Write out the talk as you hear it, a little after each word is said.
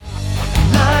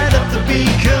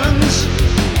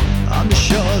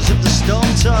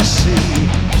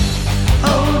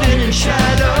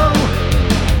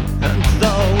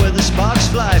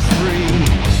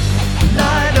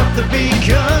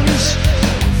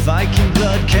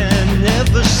blood can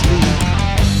never sleep.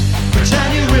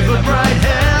 Britannia with her bright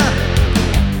hair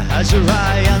has her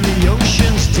eye on the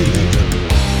ocean's deep.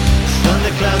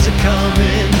 Thunderclouds are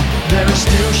coming, there are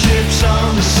still ships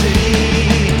on the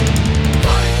sea.